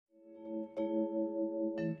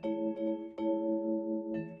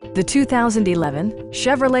The 2011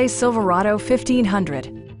 Chevrolet Silverado 1500.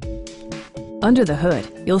 Under the hood,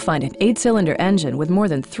 you'll find an 8-cylinder engine with more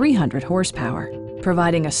than 300 horsepower,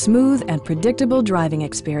 providing a smooth and predictable driving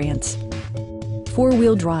experience.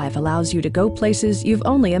 4-wheel drive allows you to go places you've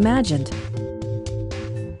only imagined.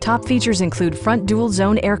 Top features include front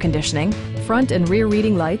dual-zone air conditioning, front and rear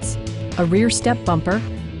reading lights, a rear step bumper,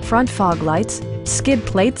 front fog lights, skid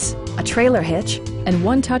plates, a trailer hitch, and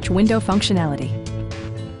one-touch window functionality.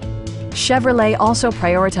 Chevrolet also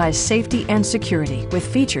prioritized safety and security with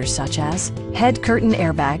features such as head curtain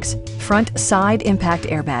airbags, front side impact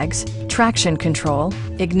airbags, traction control,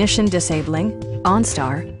 ignition disabling,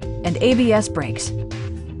 OnStar, and ABS brakes.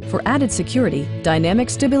 For added security, dynamic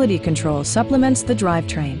stability control supplements the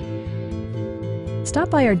drivetrain. Stop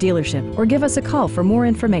by our dealership or give us a call for more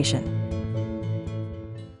information.